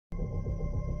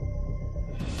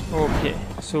Okay,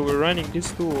 so we're running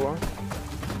this too, huh?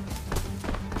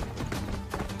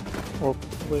 Oh,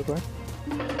 wait, what?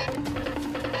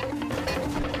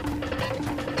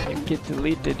 It get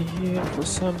deleted here for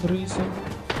some reason.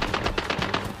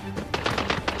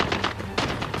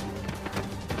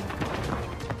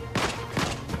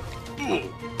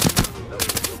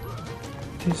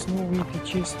 There's no way to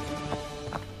just...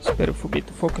 It's better for me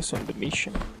to focus on the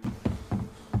mission.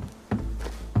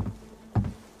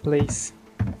 Place.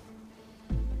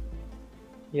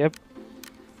 Yep.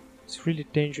 It's really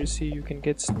dangerous here, you can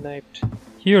get sniped.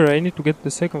 Here, I need to get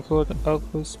the second floor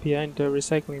outpost behind the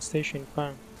recycling station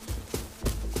farm.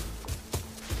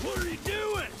 What are you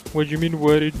doing? What do you mean,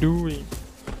 what are you doing?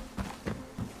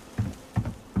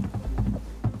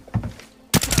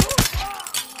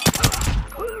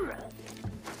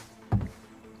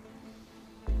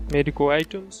 Medical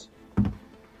items.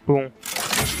 Boom.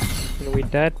 And with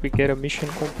that, we get a mission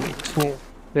complete. Boom.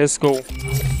 Let's go.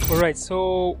 Alright,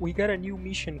 so we got a new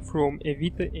mission from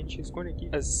Evita and she's gonna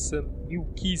give us some new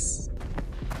keys.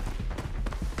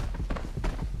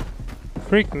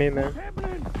 Freak me, man.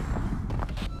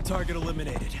 Target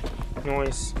eliminated.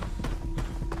 Nice.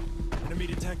 Enemy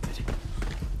detected.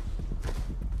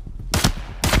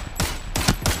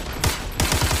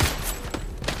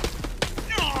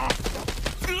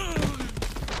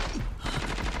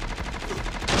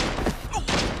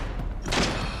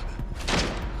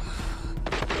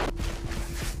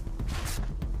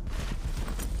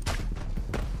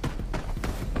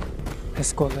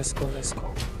 Let's go, let's go, let's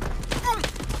go.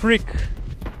 Freak!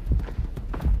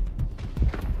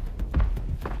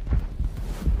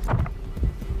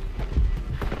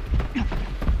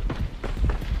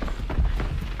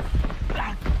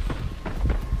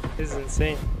 This is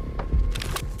insane.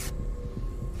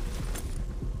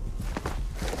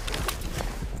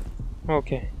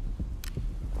 Okay.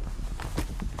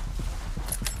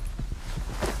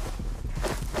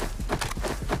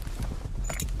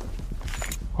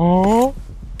 Oh.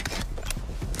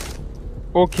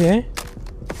 Okay.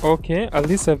 Okay, at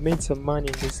least I've made some money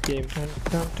in this game.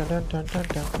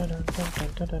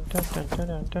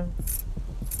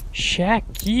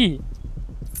 Shaky.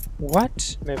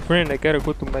 What? My friend, I gotta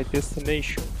go to my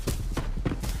destination.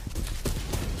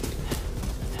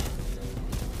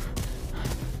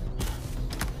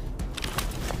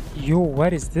 Yo,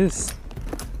 what is this?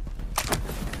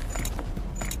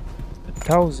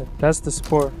 1,000. That's the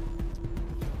spore.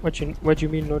 What do you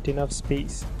mean not enough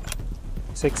space?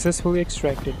 Successfully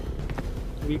extracted.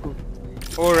 We good.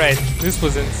 Alright, this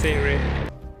was insane, right?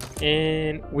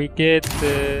 And we get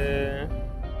the...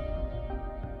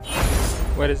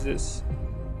 What is this?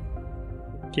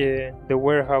 Okay, the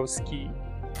warehouse key.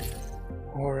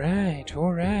 Alright,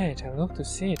 alright. I love to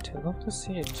see it. I love to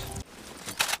see it.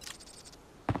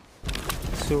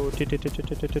 So,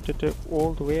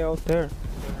 all the way out there.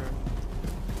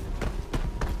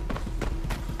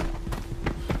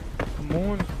 Come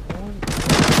on, come on.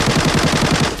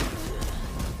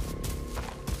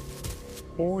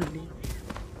 Holy.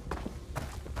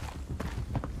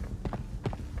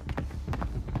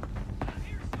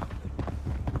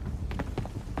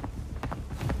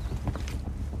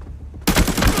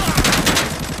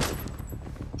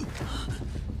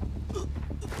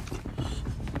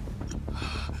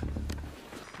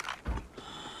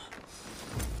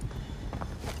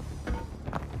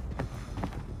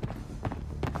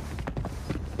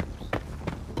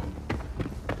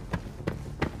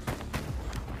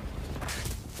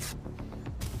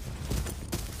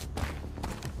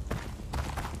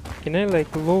 Can I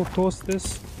like low toast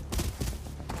this?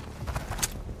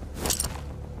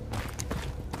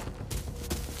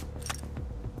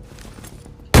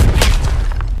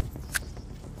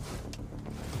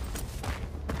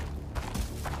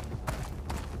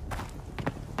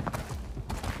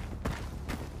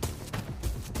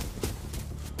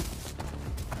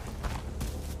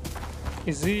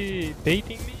 Is he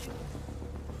baiting me?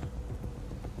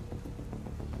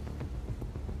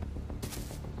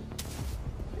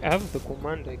 I have the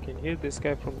command, I can hear this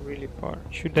guy from really far.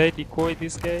 Should I decoy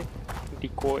this guy?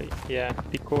 Decoy, yeah,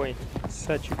 decoy.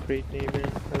 Such a great name,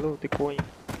 man. I love decoying.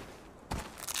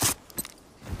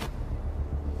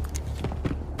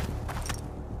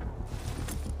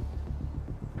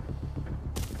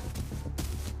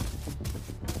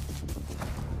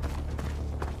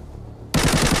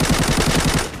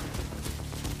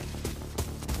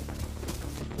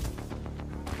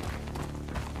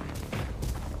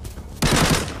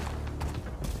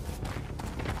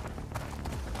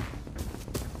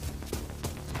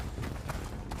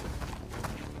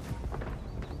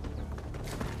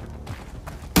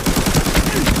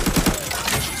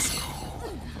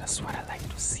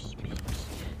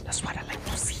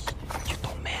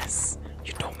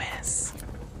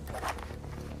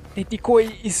 The decoy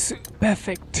is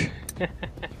perfect.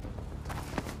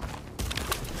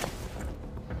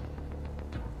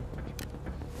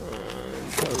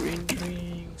 Marine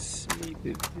drinks,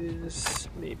 maybe this,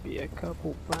 maybe a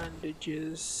couple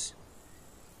bandages,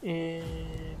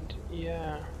 and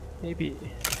yeah, maybe.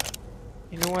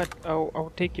 You know what?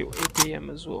 I'll take your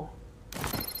ATM as well.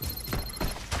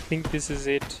 I think this is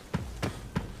it.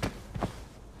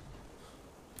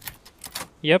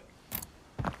 Yep.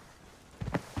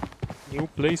 New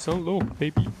place unlocked,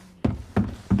 baby.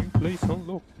 New place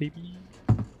unlocked, baby.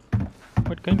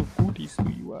 What kind of goodies do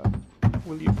you have?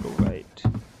 Will you provide?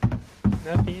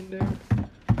 Nothing in there.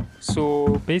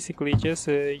 So basically, just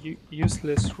a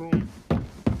useless room.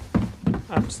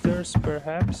 Upstairs,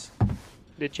 perhaps.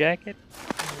 The jacket.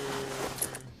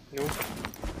 No.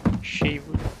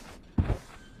 Shaver.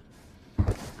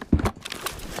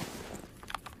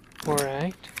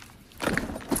 Alright.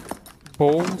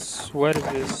 Bowls. What is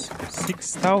this?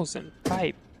 6,000.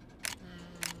 Pipe.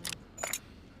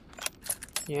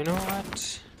 You know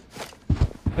what?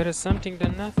 Better something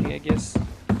than nothing, I guess.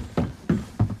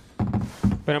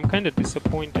 But I'm kind of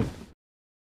disappointed.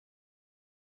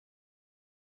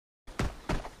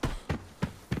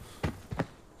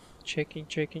 Checking.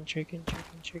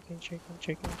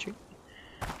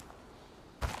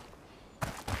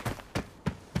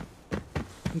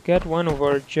 We got one of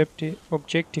our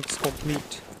objectives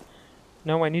complete.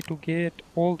 Now I need to get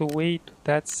all the way to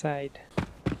that side.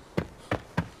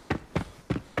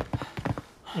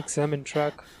 Examine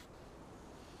track.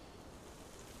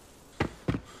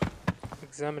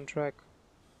 Examine track.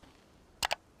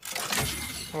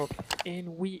 Okay,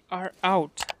 and we are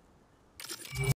out.